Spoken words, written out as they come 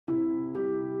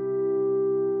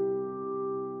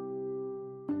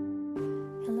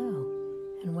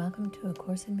welcome to A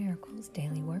Course in Miracles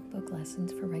Daily Workbook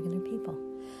Lessons for Regular People.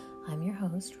 I'm your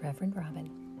host, Reverend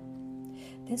Robin.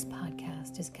 This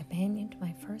podcast is a companion to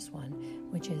my first one,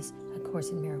 which is A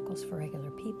Course in Miracles for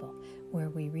Regular People, where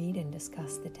we read and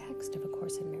discuss the text of A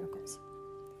Course in Miracles.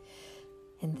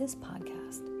 In this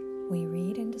podcast, we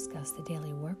read and discuss the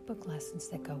daily workbook lessons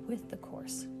that go with the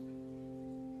Course.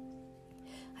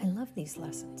 I love these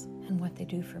lessons and what they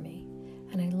do for me,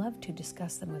 and I love to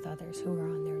discuss them with others who are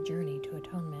on their journey to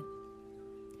atonement.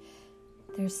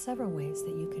 There's several ways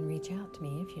that you can reach out to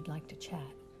me if you'd like to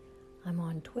chat. I'm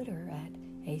on Twitter at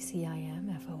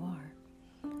ACIMFOR.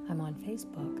 I'm on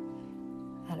Facebook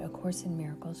at A Course in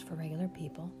Miracles for Regular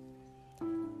People.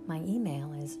 My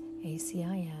email is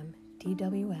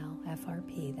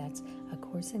ACIMDWLFRP. That's A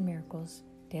Course in Miracles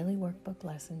Daily Workbook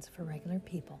Lessons for Regular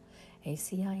People.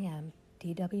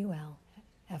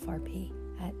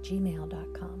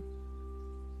 ACIMDWLFRP@gmail.com.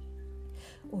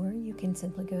 Or you can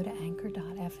simply go to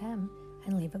anchor.fm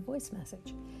and leave a voice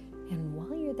message. And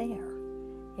while you're there,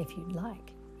 if you'd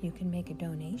like, you can make a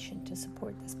donation to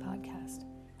support this podcast,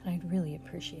 and I'd really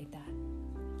appreciate that.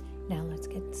 Now let's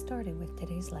get started with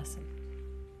today's lesson.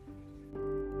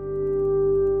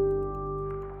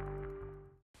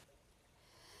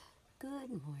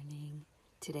 Good morning.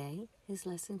 Today is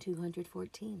lesson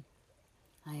 214.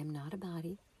 I am not a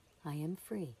body, I am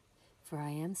free, for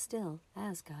I am still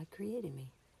as God created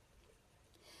me.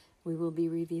 We will be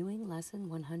reviewing lesson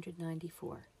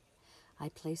 194. I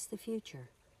place the future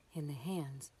in the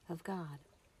hands of God.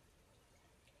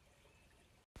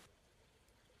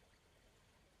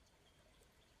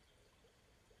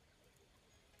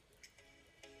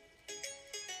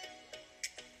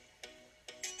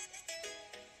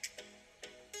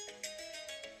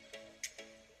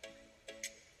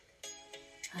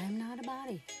 I am not a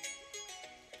body.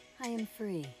 I am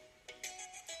free.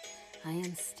 I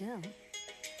am still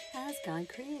as God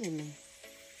created me.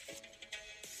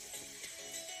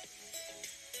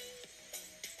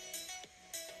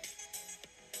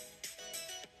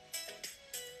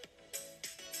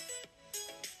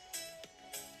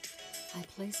 I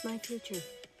place my future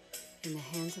in the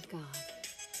hands of God.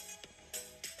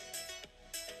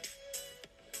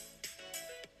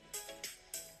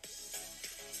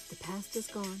 The past is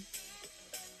gone.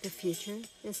 The future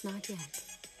is not yet.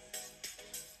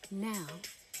 Now,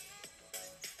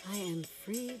 I am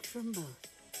freed from both.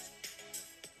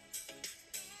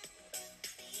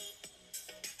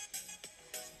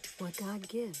 What God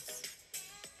gives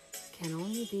can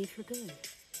only be for good,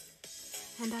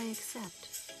 and I accept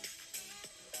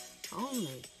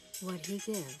only what He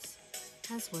gives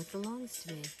as what belongs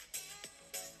to me.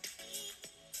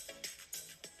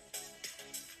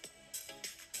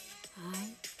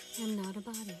 I am not a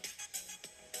body.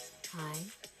 I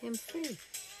am free.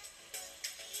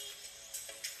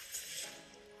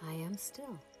 I am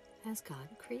still as God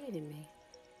created me.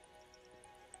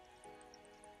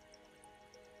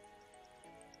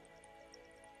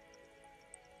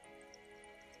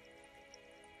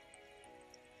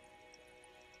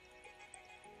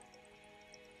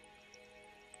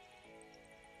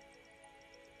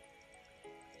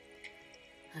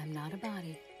 I'm not a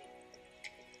body.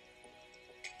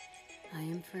 I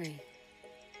am free.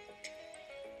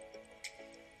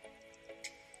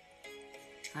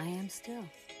 I am still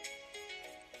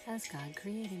as God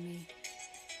created me.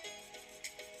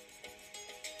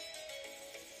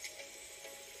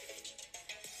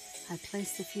 I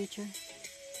place the future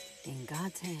in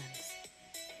God's hands.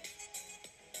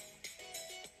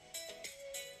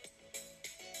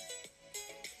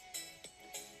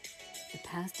 The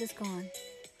past is gone.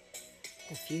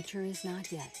 The future is not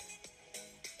yet.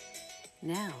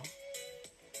 Now,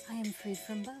 I am freed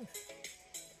from both.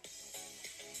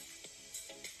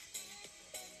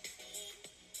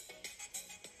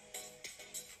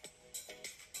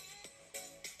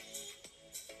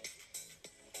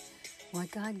 What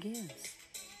God gives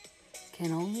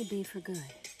can only be for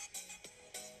good.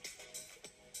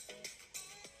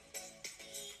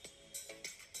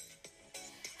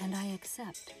 And I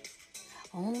accept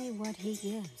only what He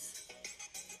gives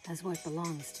as what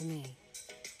belongs to me.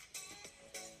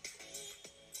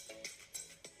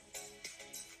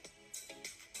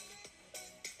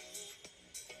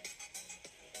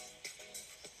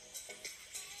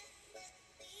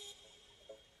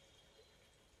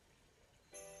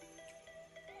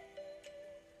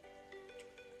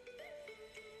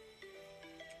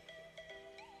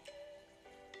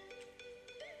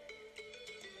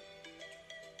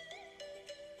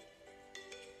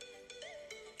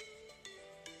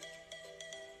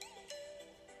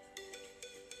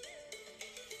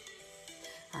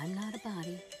 I'm not a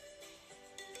body.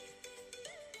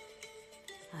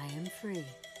 I am free.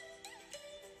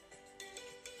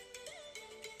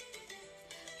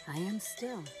 I am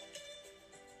still,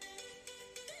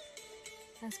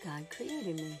 as God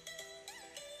created me.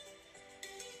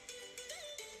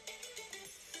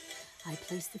 I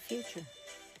place the future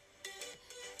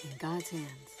in God's hands.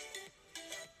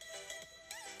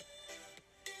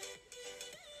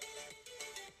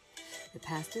 The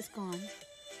past is gone.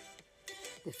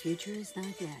 The future is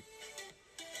not yet.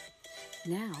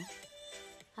 Now,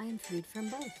 I am freed from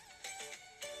both.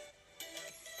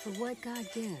 For what God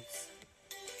gives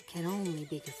can only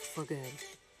be for good.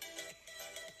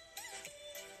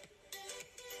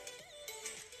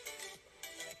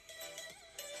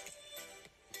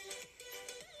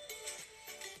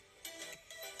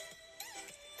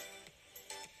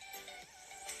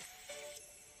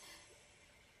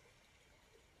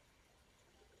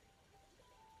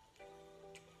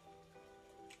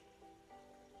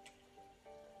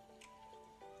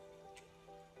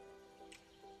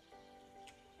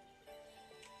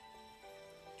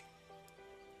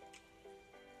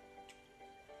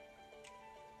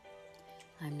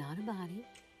 I'm not a body.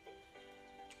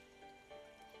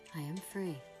 I am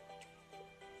free.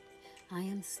 I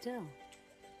am still,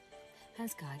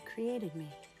 as God created me.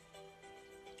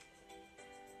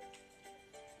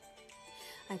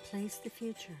 I place the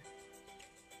future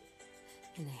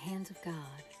in the hands of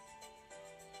God.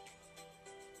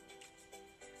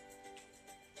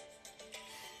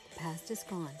 The past is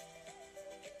gone.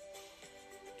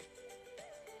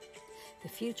 The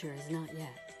future is not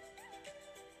yet.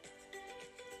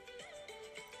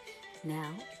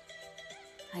 Now,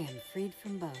 I am freed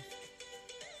from both.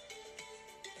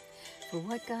 For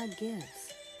what God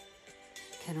gives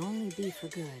can only be for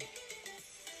good.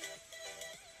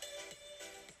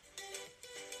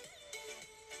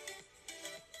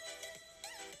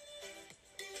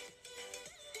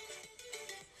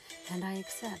 And I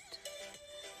accept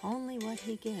only what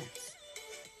He gives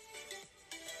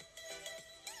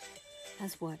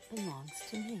as what belongs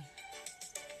to me.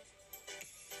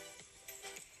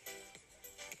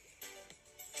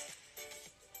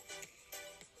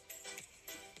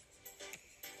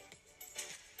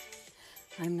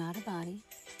 I'm not a body.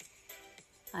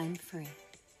 I'm free.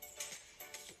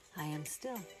 I am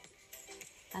still,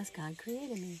 as God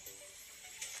created me.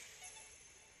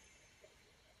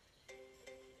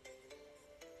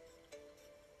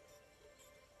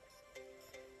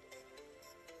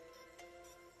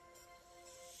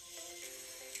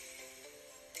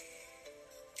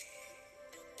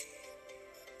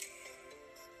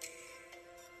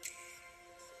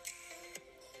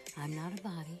 I'm not a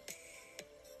body.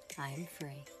 I am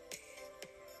free.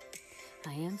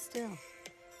 I am still,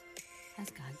 as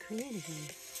God created me.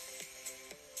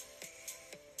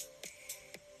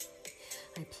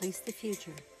 I place the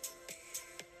future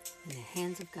in the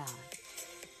hands of God.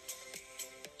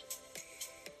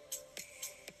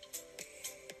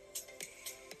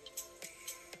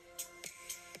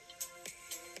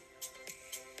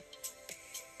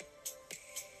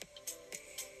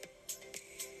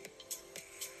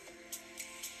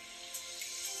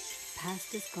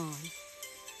 Past is gone.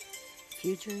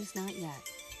 Future is not yet.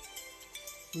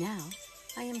 Now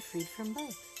I am freed from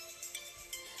both.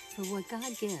 For what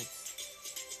God gives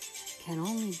can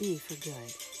only be for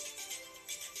good.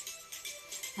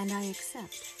 And I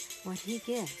accept what He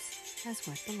gives as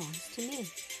what belongs to me.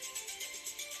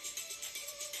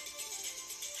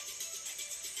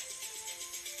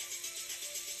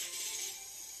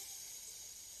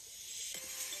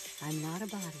 I'm not a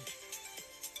body.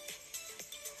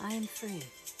 I am free.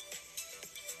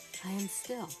 I am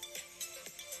still,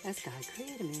 as God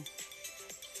created me.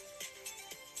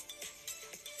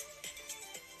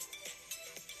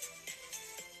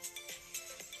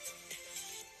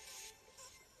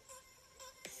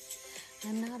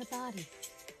 I'm not a body.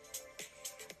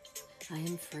 I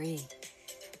am free.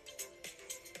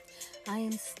 I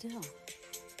am still,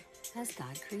 as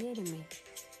God created me.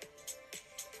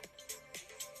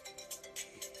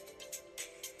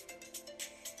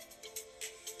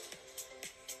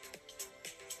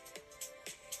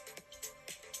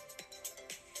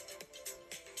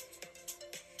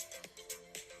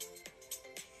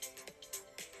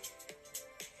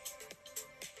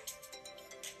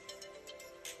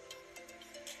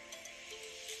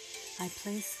 I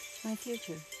place my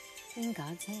future in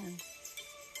God's hands.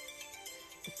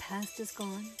 The past is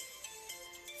gone.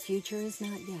 Future is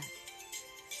not yet.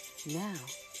 Now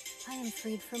I am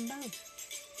freed from both.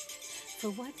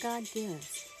 For what God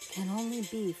gives can only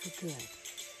be for good.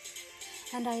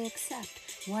 And I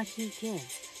accept what He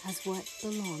gives as what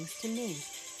belongs to me.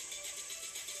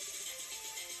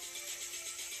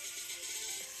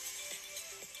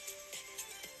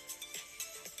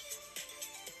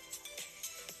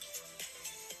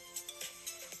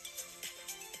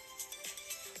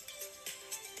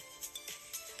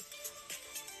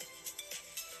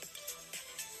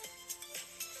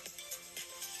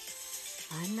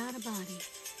 I'm not a body.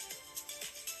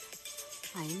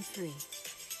 I am free.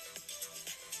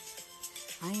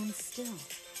 I am still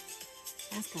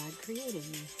as God created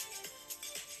me.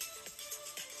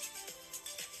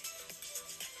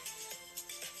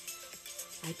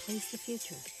 I place the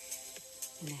future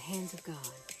in the hands of God.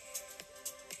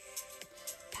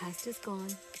 Past is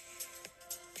gone.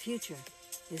 Future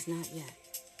is not yet.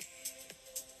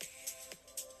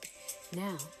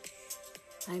 Now,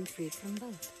 I am freed from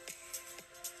both.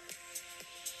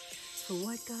 For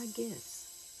what God gives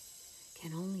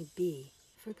can only be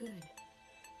for good.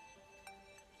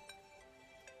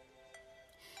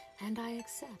 And I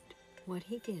accept what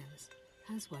He gives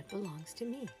as what belongs to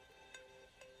me.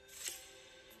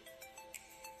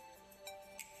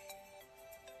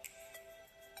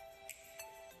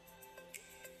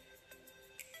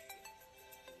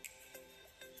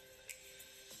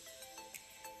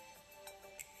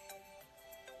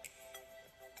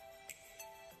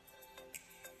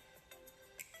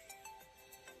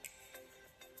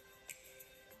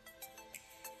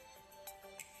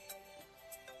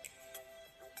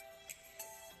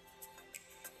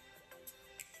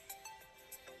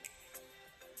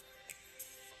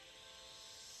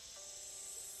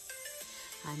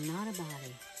 I'm not a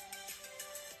body.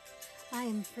 I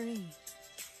am free.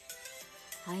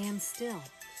 I am still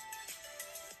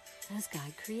as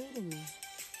God created me.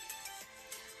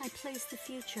 I place the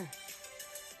future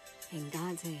in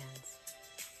God's hands.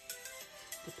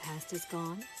 The past is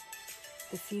gone,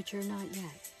 the future not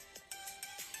yet.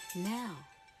 Now,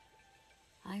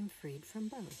 I'm freed from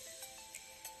both.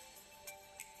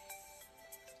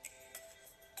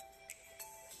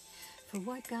 For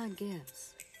what God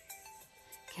gives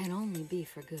can only be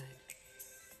for good.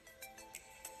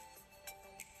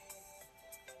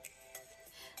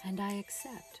 And I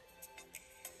accept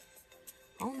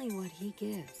only what He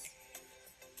gives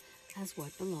as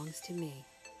what belongs to me.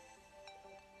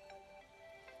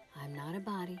 I'm not a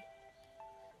body.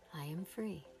 I am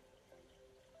free.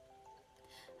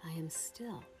 I am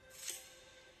still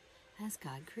as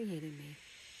God created me.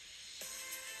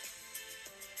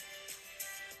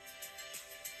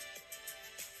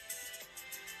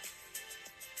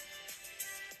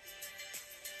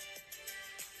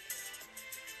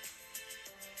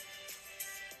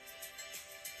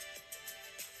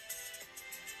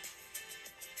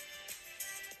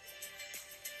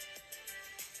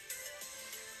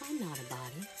 I'm not a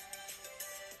body.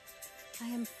 I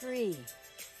am free.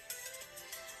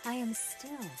 I am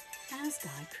still as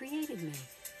God created me.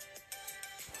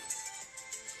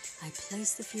 I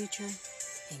place the future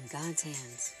in God's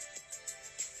hands.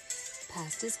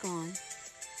 Past is gone.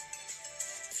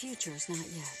 Future is not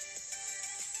yet.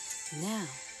 Now,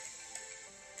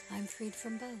 I'm freed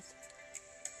from both.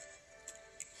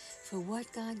 For what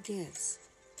God gives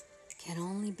can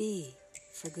only be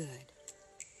for good.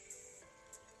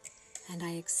 And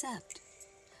I accept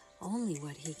only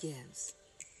what He gives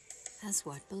as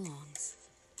what belongs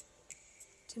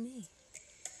to me.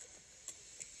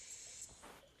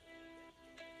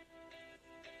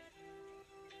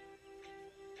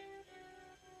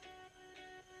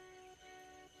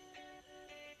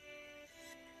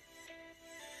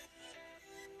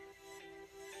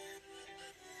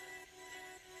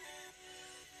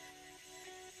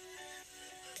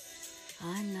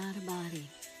 I'm not a body.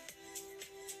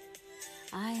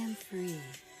 I am free.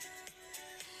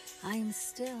 I am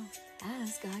still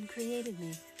as God created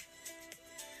me.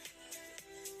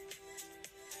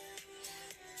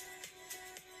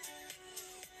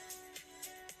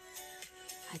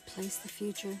 I place the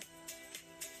future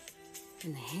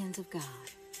in the hands of God.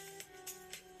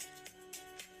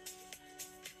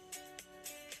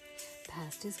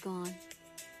 Past is gone,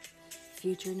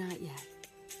 future not yet.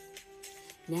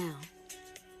 Now,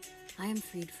 I am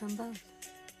freed from both.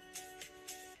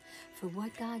 For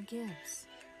what God gives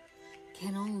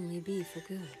can only be for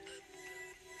good.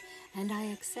 And I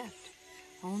accept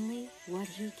only what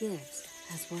He gives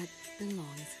as what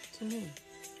belongs to me.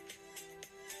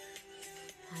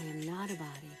 I am not a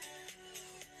body.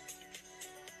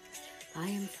 I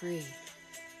am free.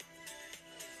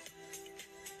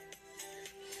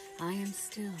 I am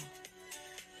still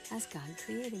as God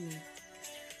created me.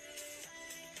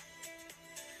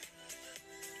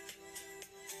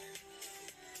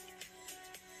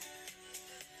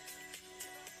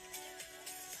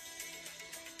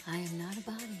 I am not a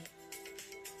body.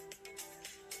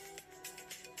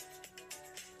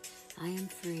 I am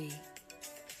free.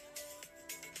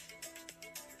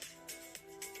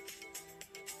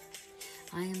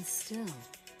 I am still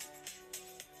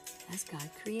as God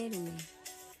created me.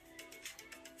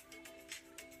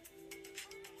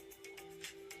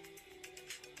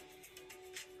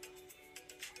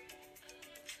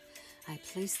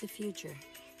 place the future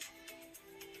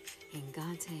in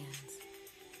God's hands.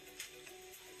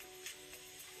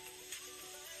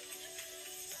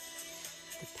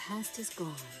 The past is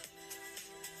gone.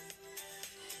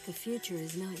 The future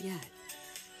is not yet.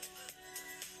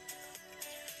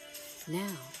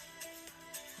 Now,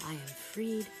 I am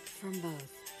freed from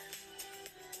both.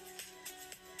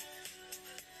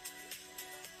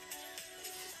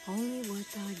 Only what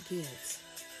God gives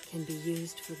can be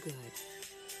used for good.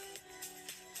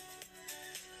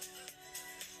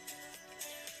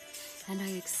 And I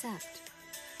accept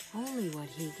only what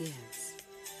He gives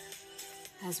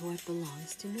as what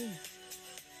belongs to me.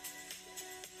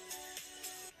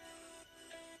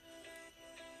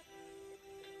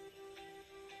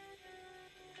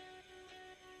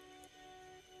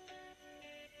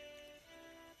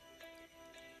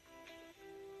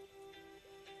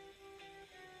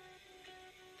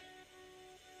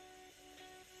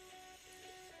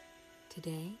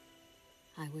 Today,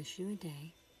 I wish you a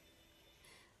day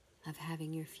of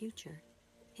having your future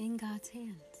in God's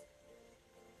hands.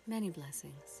 Many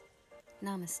blessings.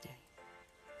 Namaste.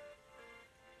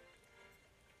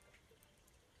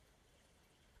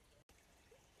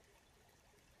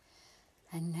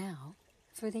 And now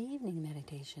for the evening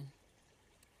meditation.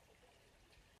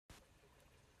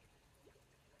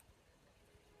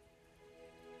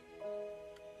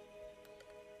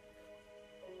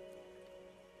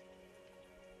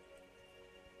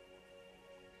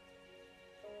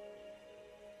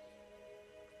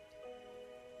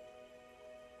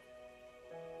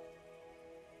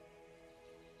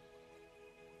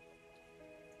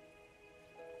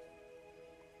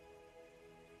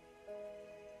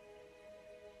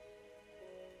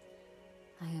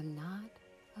 I am not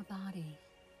a body.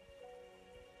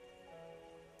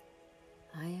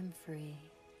 I am free.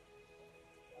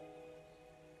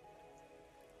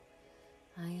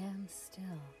 I am still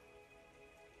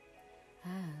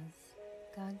as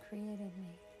God created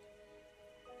me.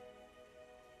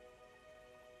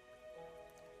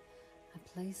 I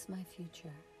place my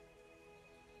future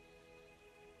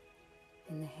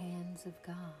in the hands of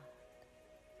God.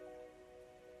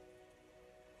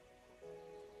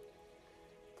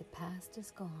 The past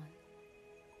is gone.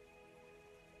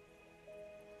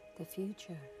 The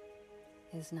future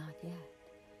is not yet.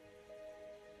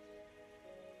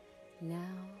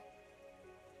 Now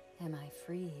am I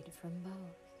freed from both.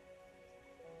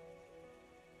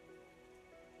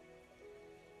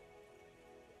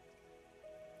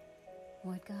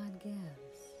 What God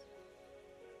gives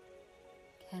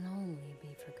can only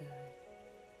be for good.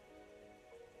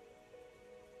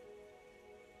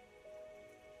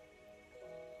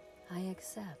 I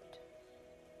accept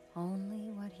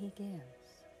only what He gives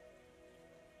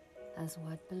as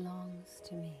what belongs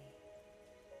to me.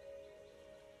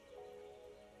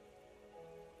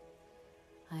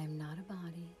 I am not a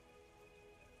body.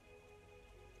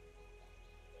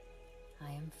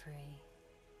 I am free.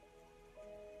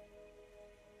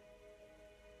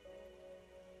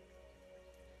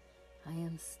 I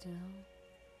am still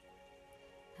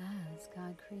as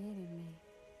God created me.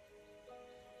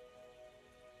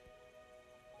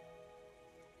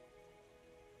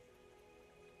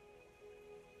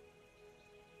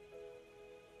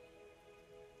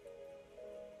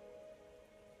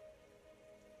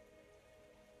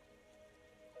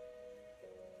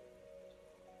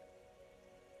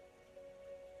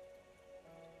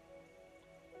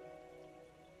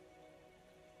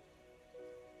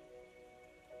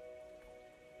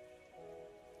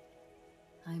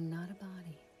 I am not a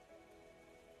body.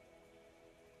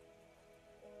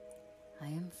 I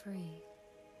am free.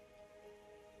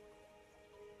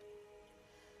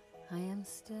 I am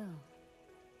still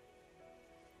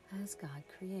as God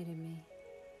created me.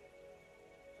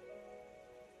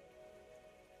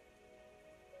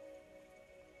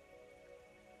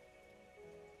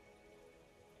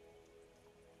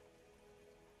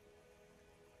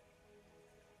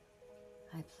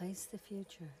 I place the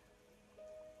future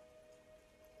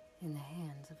in the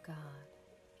hands of God.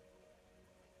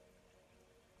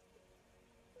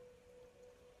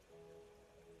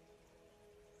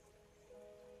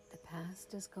 The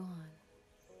past is gone.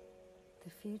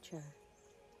 The future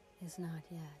is not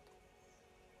yet.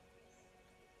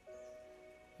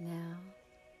 Now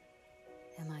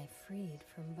am I freed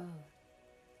from both.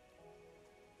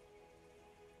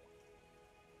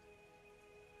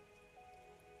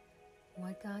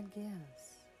 What God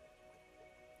gives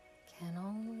can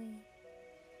only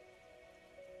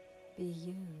be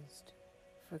used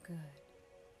for good.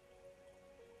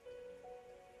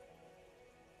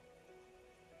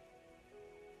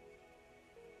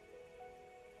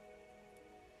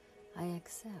 I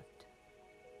accept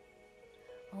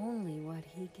only what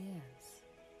He gives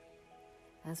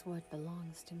as what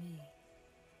belongs to me.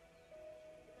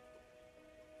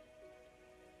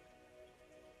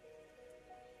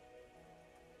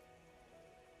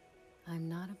 I'm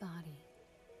not a body.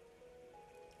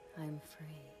 I'm free.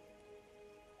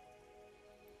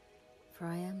 For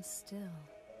I am still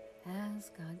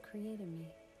as God created me.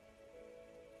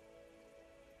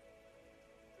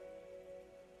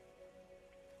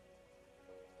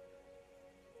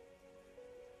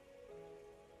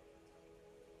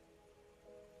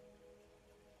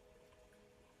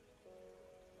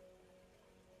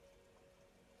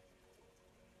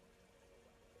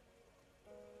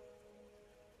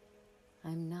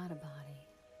 I'm not a body.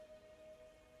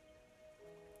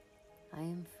 I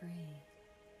am free.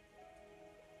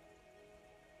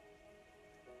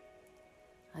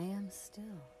 I am still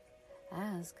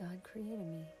as God created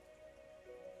me.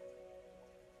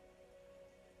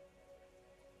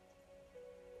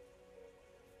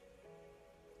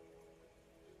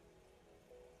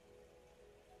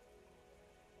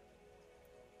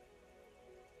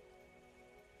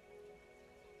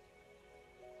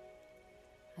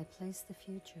 I place the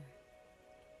future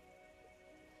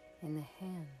in the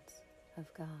hands of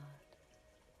God.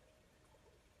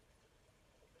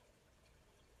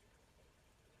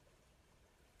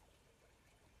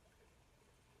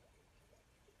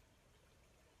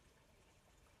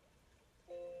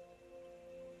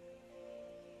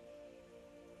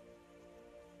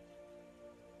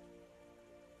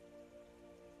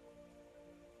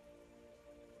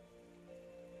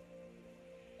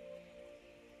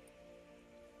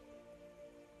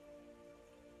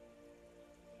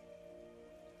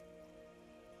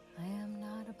 I am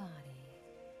not a body.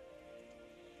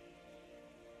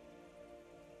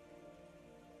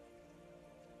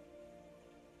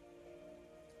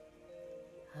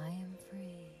 I am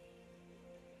free.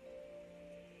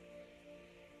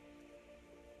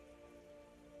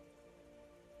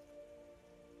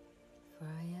 For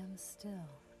I am still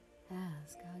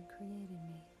as God created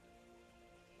me.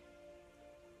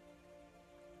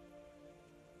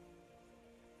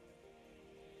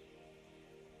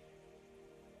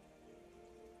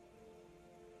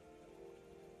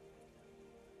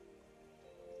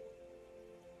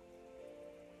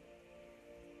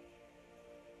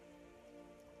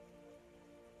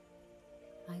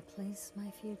 I place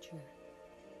my future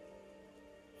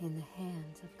in the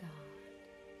hands of God.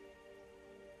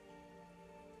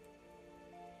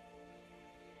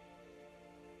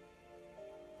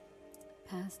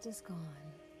 Past is gone.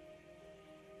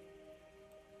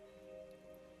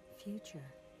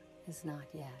 Future is not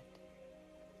yet.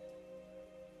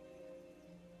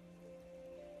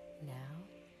 Now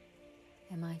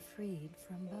am I freed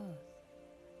from both.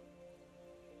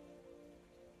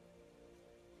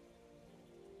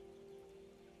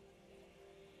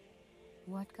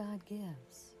 What God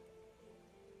gives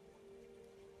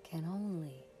can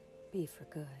only be for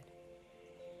good.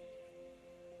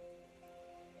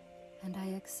 And I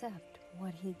accept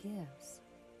what He gives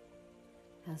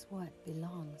as what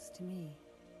belongs to me.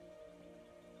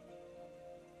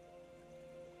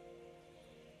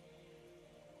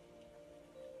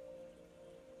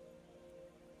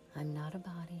 I'm not a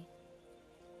body.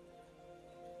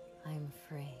 I am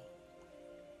free.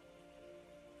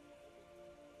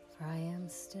 For I am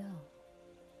still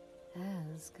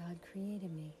as God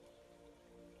created me.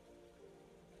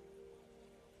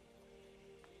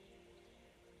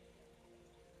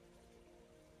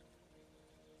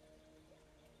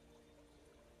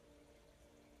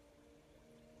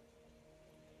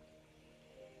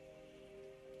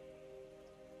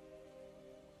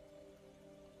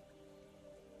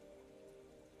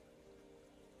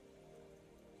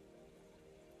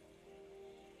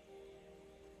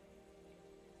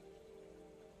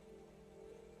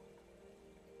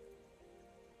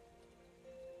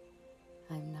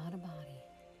 I'm not a body.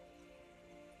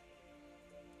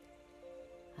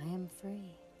 I am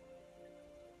free.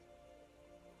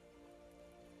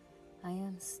 I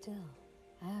am still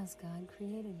as God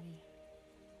created me.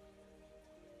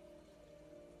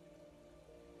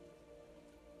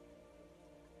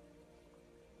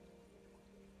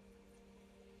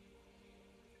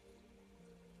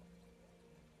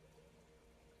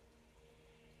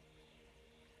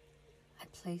 I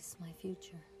place my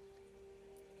future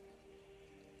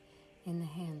in the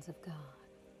hands of God.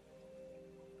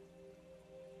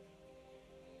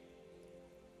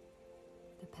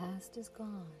 The past is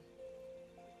gone.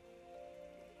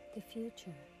 The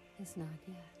future is not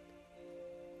yet.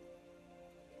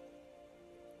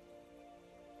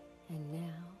 And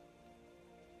now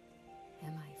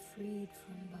am I freed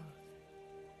from both.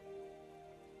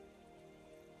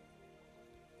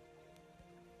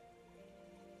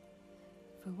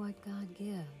 For what God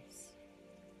gives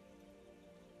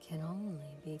can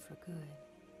only be for good.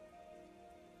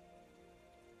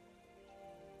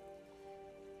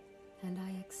 And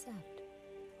I accept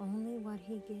only what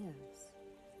He gives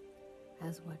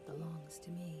as what belongs to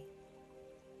me.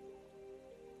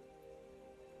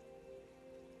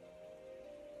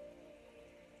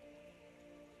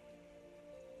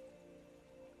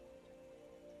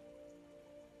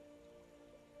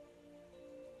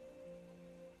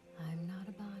 I'm not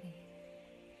a body.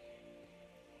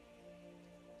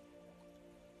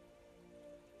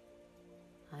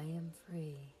 I am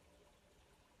free.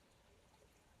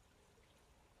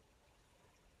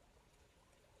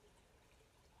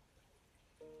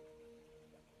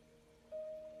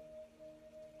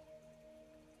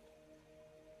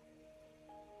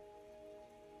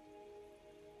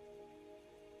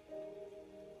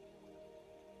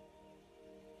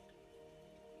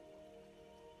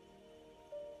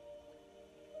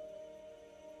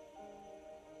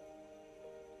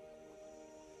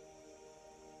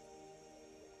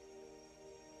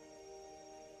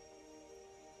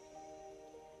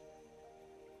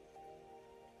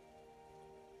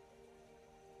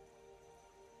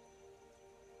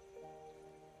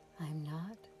 I'm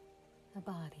not a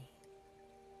body.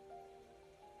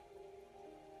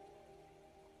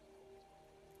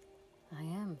 I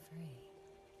am free.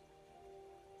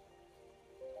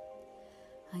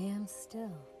 I am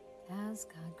still as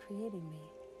God created me.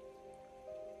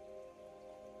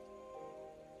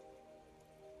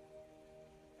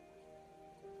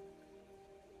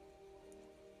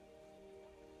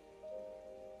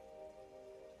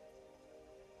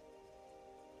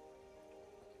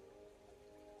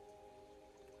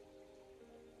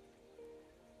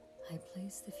 I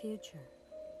place the future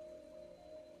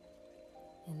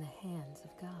in the hands of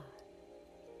God.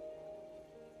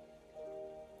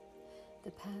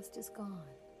 The past is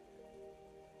gone.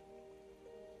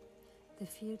 The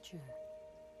future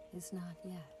is not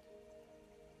yet.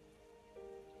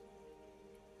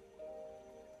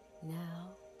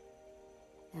 Now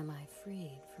am I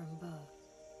freed from both.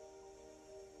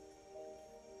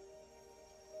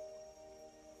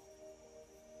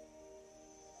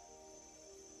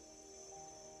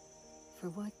 For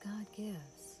what God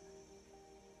gives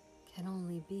can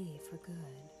only be for good.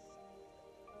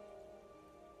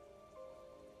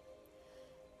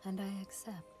 And I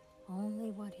accept only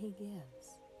what He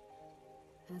gives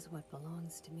as what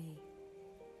belongs to me.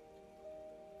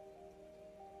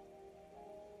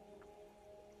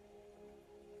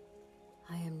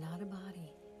 I am not a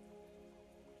body.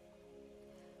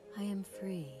 I am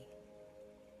free.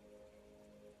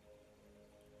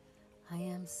 I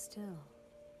am still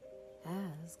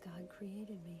as God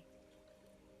created me.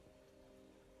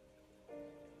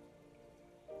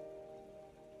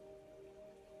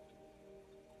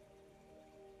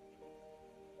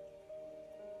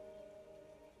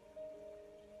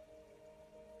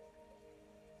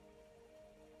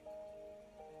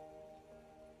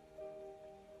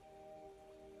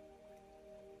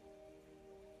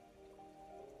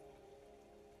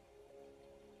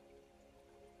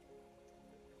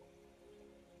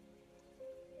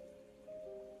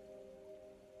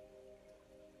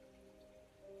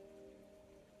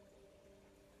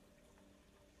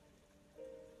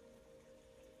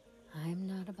 I'm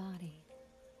not a body.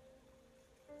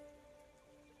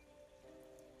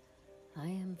 I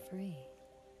am free.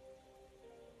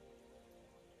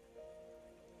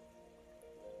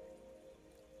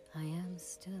 I am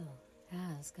still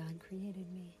as God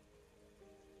created me.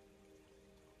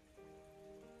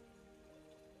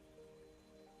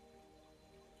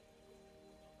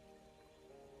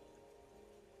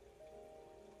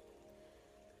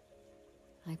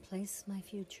 I place my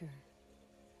future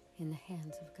in the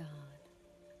hands of God.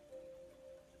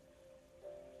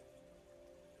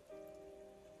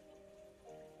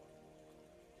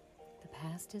 The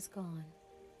past is gone.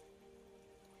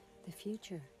 The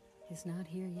future is not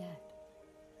here yet.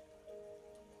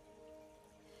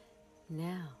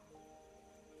 Now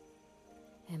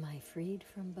am I freed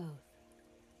from both.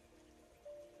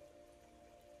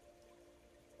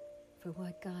 For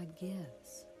what God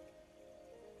gives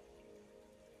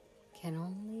can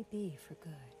only be for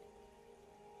good.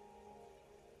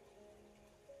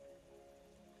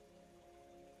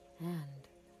 And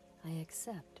I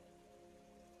accept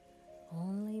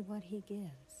only what He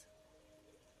gives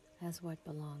as what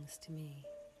belongs to me.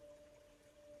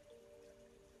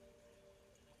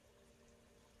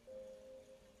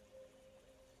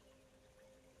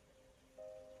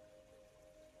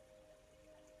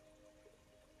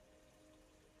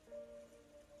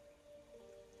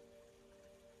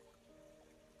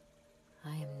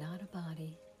 I am not a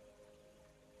body.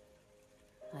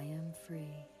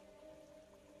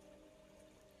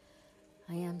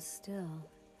 am still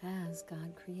as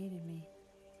God created me.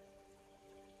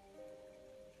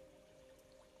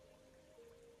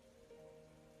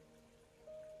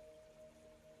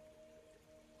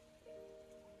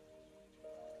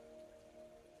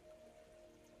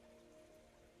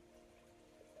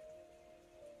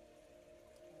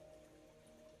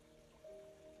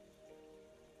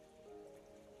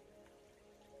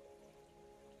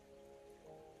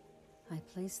 I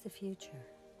place the future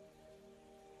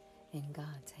in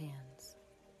God's hands.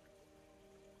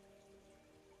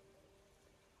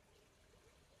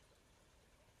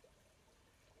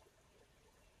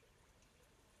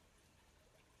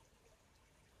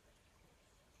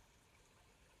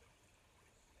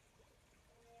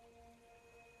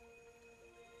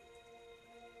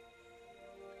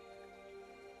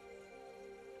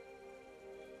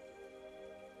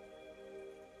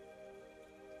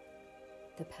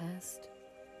 The past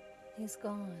is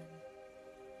gone.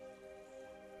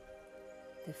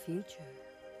 The future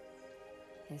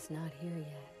is not here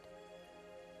yet.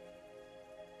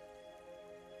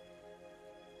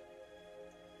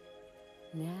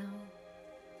 Now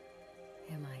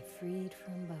am I freed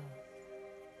from both.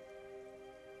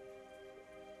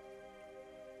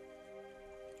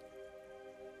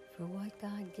 For what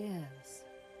God gives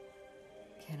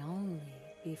can only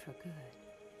be for good.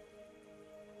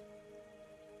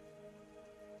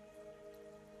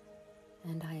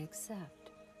 And I accept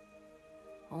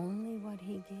only what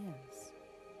He gives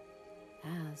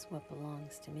as what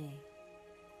belongs to me.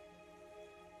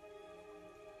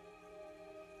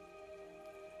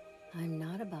 I'm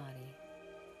not a body.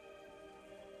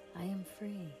 I am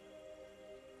free.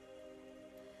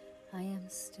 I am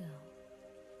still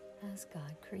as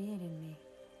God created me.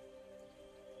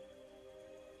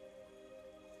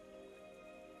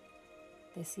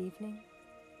 This evening,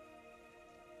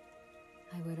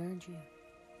 I would urge you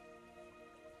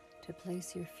to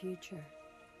place your future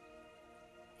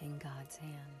in God's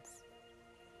hands.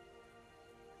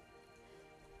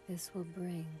 This will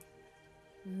bring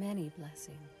many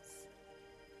blessings.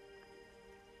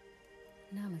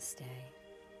 Namaste.